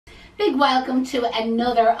big welcome to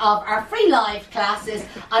another of our free live classes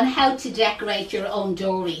on how to decorate your own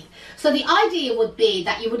door wreath. So the idea would be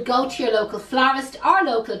that you would go to your local florist or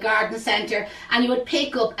local garden centre and you would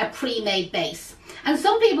pick up a pre-made base. And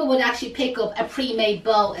some people would actually pick up a pre-made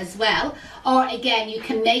bow as well, or again you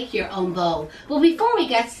can make your own bow. But before we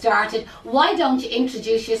get started, why don't you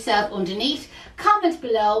introduce yourself underneath, comment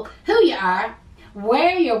below who you are,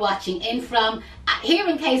 where you're watching in from. Here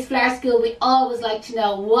in Case Flower School we always like to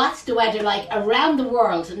know what's the weather like around the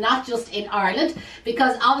world, not just in Ireland,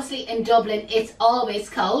 because obviously in Dublin it's always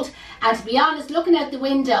cold, and to be honest, looking out the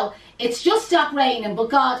window it's just stopped raining, but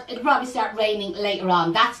God, it'll probably start raining later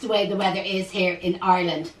on. That's the way the weather is here in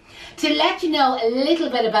Ireland. To let you know a little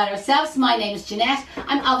bit about ourselves, my name is Janette.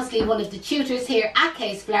 I'm obviously one of the tutors here at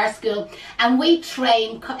Case Flower School, and we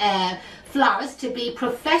train florists to be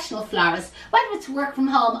professional florists, whether it's work from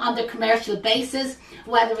home on the commercial basis,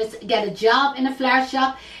 whether it's get a job in a flower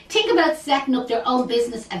shop, think about setting up their own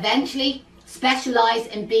business eventually, specialise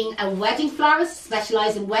in being a wedding florist,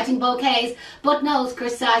 specialise in wedding bouquets, buttonholes,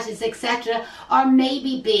 corsages, etc., or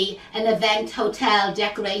maybe be an event hotel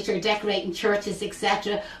decorator, decorating churches,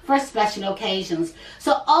 etc., for special occasions.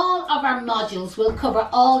 So all of our modules will cover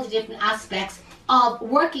all the different aspects of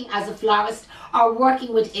working as a florist or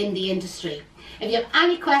working within the industry. If you have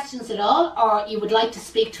any questions at all, or you would like to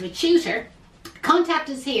speak to a tutor, contact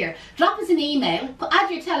us here. Drop us an email,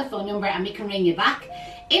 add your telephone number and we can ring you back.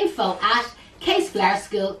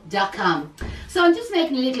 info@caseflowerschool.com. So I'm just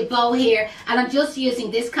making a little bow here, and I'm just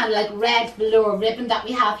using this kind of like red velour ribbon that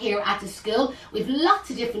we have here at the school. We've lots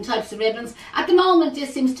of different types of ribbons. At the moment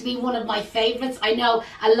this seems to be one of my favourites. I know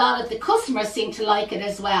a lot of the customers seem to like it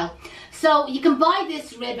as well. So you can buy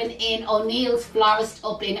this ribbon in O'Neill's Florist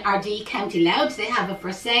up in Ardee, County Louth. They have it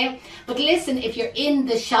for sale. But listen, if you're in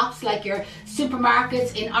the shops like your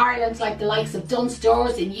supermarkets in Ireland, like the likes of Dunnes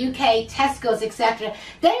Stores in UK, Tesco's, etc.,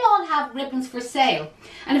 they all have ribbons for sale.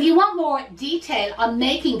 And if you want more detail on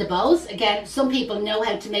making the bows, again, some people know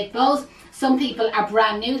how to make bows, some people are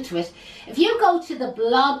brand new to it. If you go to the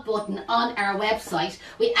blog button on our website,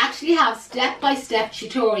 we actually have step-by-step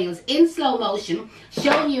tutorials in slow motion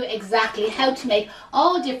showing you exactly how to make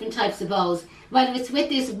all different types of bows, whether it's with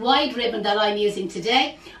this wide ribbon that I'm using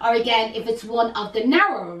today, or again if it's one of the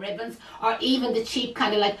narrower ribbons, or even the cheap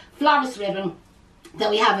kind of like florist ribbon that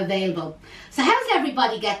we have available. So how's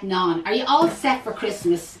everybody getting on? Are you all set for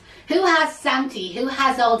Christmas? Who has Santy? Who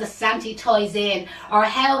has all the Santy toys in? Or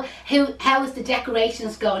how is the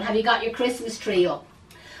decorations going? Have you got your Christmas tree up?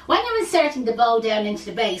 When you're inserting the bow down into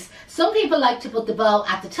the base, some people like to put the bow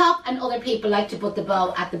at the top and other people like to put the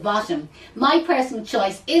bow at the bottom. My personal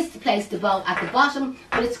choice is to place the bow at the bottom,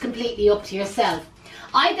 but it's completely up to yourself.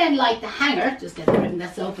 I then like the hanger, just get the ribbon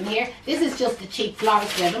that's open here. This is just a cheap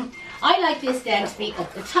florist ribbon. I like this then to be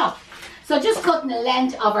up the top. So just cutting the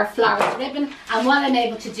length of our florist ribbon, and what I'm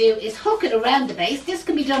able to do is hook it around the base. This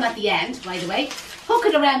can be done at the end, by the way. Hook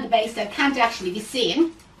it around the base that can't actually be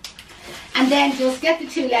seen, and then just get the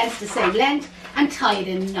two lengths the same length and tie it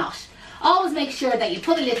in a knot. Always make sure that you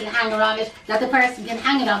put a little hanger on it that the person can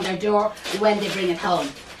hang it on their door when they bring it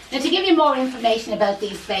home. Now, to give you more information about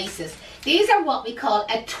these bases, these are what we call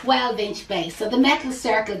a 12-inch base. So the metal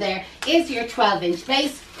circle there is your 12-inch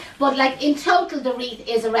base. But like in total the wreath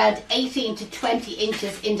is around 18 to 20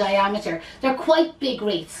 inches in diameter. They're quite big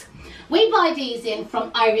wreaths. We buy these in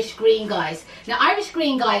from Irish Green Guys. Now Irish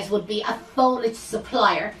Green Guys would be a foliage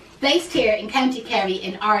supplier based here in County Kerry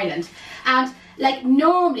in Ireland. And like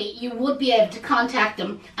normally you would be able to contact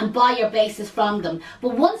them and buy your bases from them.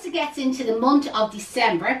 But once it gets into the month of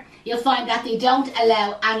December, you'll find that they don't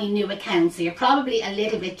allow any new accounts. So you're probably a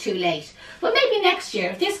little bit too late. But maybe next year,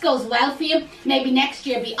 if this goes well for you, maybe next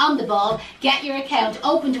year be on the ball, get your account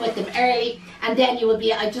opened with them early, and then you will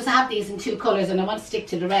be, I just have these in two colours and I want to stick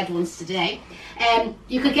to the red ones today.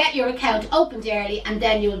 You could get your account opened early and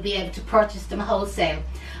then you will be able to purchase them wholesale.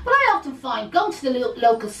 But I often find going to the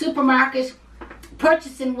local supermarket,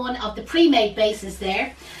 purchasing one of the pre-made bases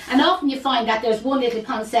there, and often you find that there's one little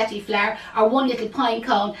poinsettia flower or one little pine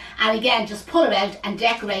cone, and again just pull it out and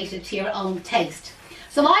decorate it to your own taste.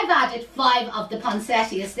 So I've added 5 of the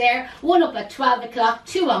poinsettias there, one up at 12 o'clock,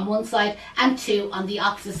 2 on one side and 2 on the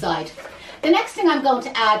opposite side. The next thing I'm going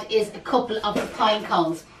to add is a couple of the pine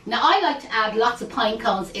cones. Now I like to add lots of pine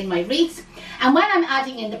cones in my wreaths, and when I'm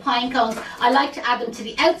adding in the pine cones I like to add them to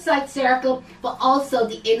the outside circle but also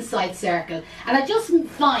the inside circle, and I just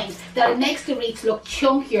find that it makes the wreaths look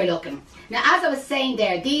chunkier looking. Now as I was saying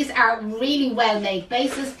there, these are really well made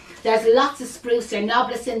bases. There's lots of spruce or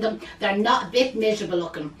knobless in them. They're not a bit miserable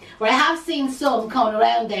looking. Where I have seen some going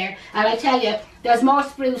around there, and I tell you, there's more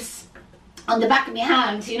spruce on the back of my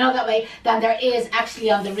hand, you know, that way, than there is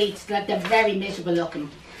actually on the wreaths. Like, they're very miserable looking.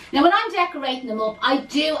 Now when I'm decorating them up, I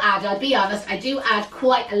do add, I'll be honest, I do add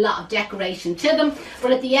quite a lot of decoration to them,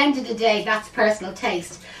 but at the end of the day, that's personal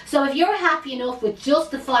taste. So if you're happy enough with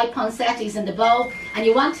just the 5 poinsettias in the bowl and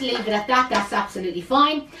you want to leave it at that, that's absolutely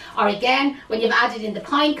fine. Or again, when you've added in the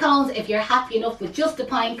pine cones, if you're happy enough with just the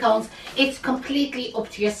pine cones, it's completely up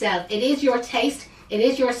to yourself. It is your taste, it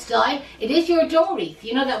is your style, it is your door wreath,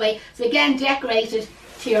 you know, that way. So again, decorate it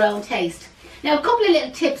to your own taste. Now a couple of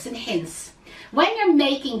little tips and hints. When you're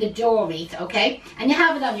making the door wreath, okay, and you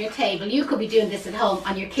have it on your table, you could be doing this at home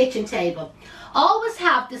on your kitchen table. Always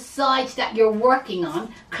have the sides that you're working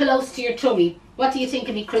on close to your tummy. What do you think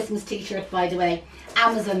of me Christmas t-shirt, by the way?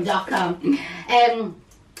 Amazon.com.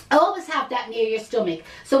 Always have that near your stomach.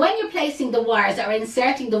 So when you're placing the wires or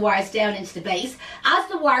inserting the wires down into the base, as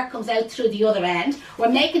the wire comes out through the other end, we're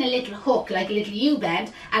making a little hook, like a little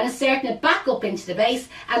U-bend, and inserting it back up into the base,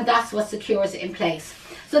 and that's what secures it in place.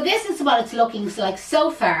 So this is what it's looking like so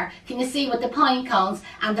far. Can you see with the pine cones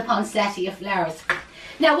and the poinsettia flowers?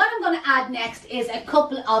 Now what I'm going to add next is a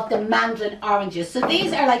couple of the mandarin oranges. So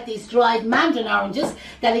these are like these dried mandarin oranges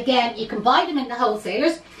that, again, you can buy them in the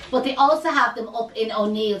wholesalers, but they also have them up in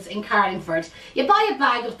O'Neill's in Carlingford. You buy a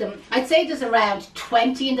bag of them, I'd say there's around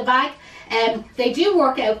 20 in the bag. They do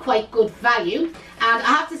work out quite good value, and I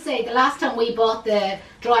have to say the last time we bought the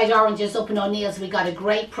dried oranges up in O'Neill's, we got a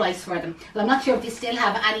great price for them. But I'm not sure if they still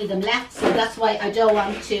have any of them left, so that's why I don't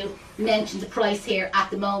want to mention the price here at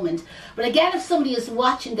the moment. But again, if somebody is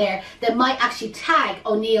watching there, they might actually tag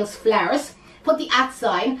O'Neill's Flowers, put the @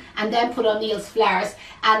 sign and then put O'Neill's Flowers,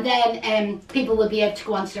 and then people will be able to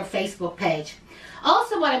go onto their Facebook page.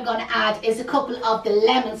 Also what I'm going to add is a couple of the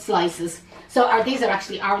lemon slices. So these are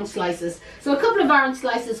actually orange slices. So a couple of orange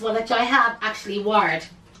slices, which I have actually wired.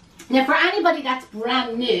 Now for anybody that's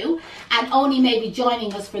brand new and only maybe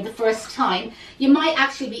joining us for the first time, you might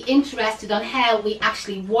actually be interested on how we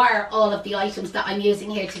actually wire all of the items that I'm using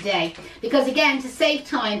here today. Because again, to save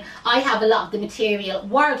time, I have a lot of the material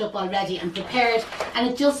wired up already and prepared, and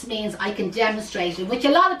it just means I can demonstrate it, which a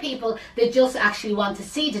lot of people, they just actually want to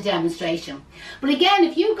see the demonstration. But again,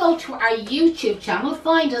 if you go to our YouTube channel,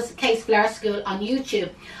 find us Case Flower School on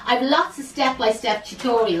YouTube. I have lots of step-by-step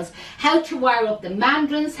tutorials, how to wire up the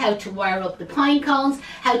mandarins, how to wire up the pine cones,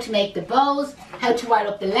 how to make the bows, how to wire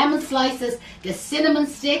up the lemon slices, the cinnamon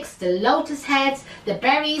sticks, the lotus heads, the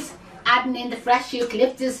berries, adding in the fresh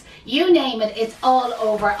eucalyptus, you name it, it's all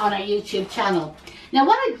over on our YouTube channel. Now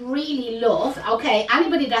what I'd really love, okay,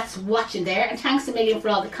 anybody that's watching there, and thanks a million for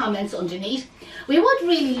all the comments underneath, we would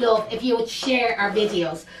really love if you would share our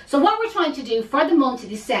videos. So what we're trying to do for the month of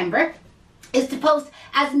December is to post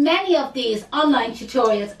as many of these online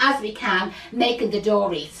tutorials as we can making the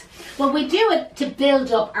door wreaths. Well, we do it to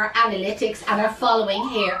build up our analytics and our following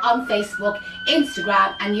here on Facebook,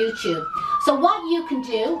 Instagram and YouTube. So what you can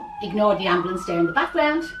do, ignore the ambulance there in the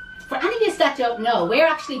background. For any of you that don't know, we're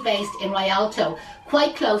actually based in Rialto,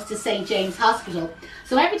 quite close to St. James Hospital.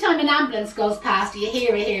 So every time an ambulance goes past, you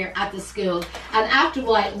hear it here at the school, and after a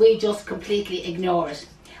while we just completely ignore it.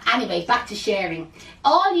 Anyway, back to sharing.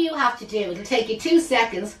 All you have to do, it'll take you 2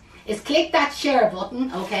 seconds, is click that share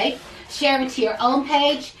button, okay? Share it to your own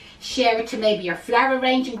page, share it to maybe your flower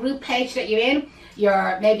arranging group page that you're in,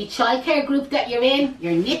 your maybe childcare group that you're in,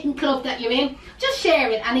 your knitting club that you're in. Just share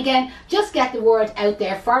it, and again, just get the word out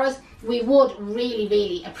there for us. We would really,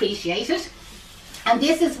 really appreciate it. And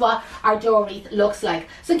this is what our door wreath looks like.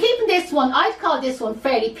 So keeping this one, I'd call this one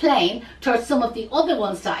fairly plain towards some of the other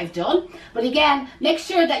ones that I've done. But again, make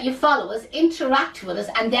sure that you follow us, interact with us,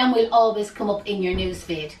 and then we'll always come up in your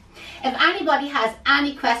newsfeed. If anybody has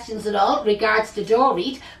any questions at all regards the door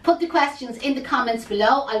wreath, put the questions in the comments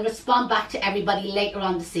below. I'll respond back to everybody later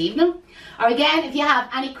on this evening. Or again, if you have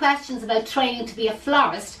any questions about training to be a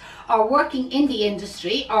florist or working in the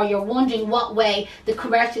industry, or you're wondering what way the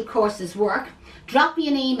commercial courses work, drop me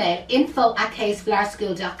an email,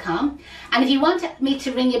 info@caseflowerschool.com, and if you want me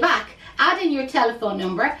to ring you back, add in your telephone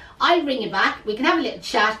number, I'll ring you back, we can have a little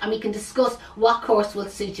chat and we can discuss what course will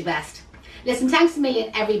suit you best. Listen, thanks a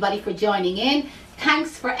million everybody for joining in.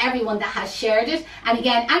 Thanks for everyone that has shared it, and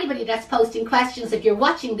again, anybody that's posting questions, if you're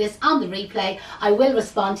watching this on the replay, I will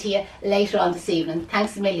respond to you later on this evening.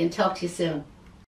 Thanks a million, talk to you soon.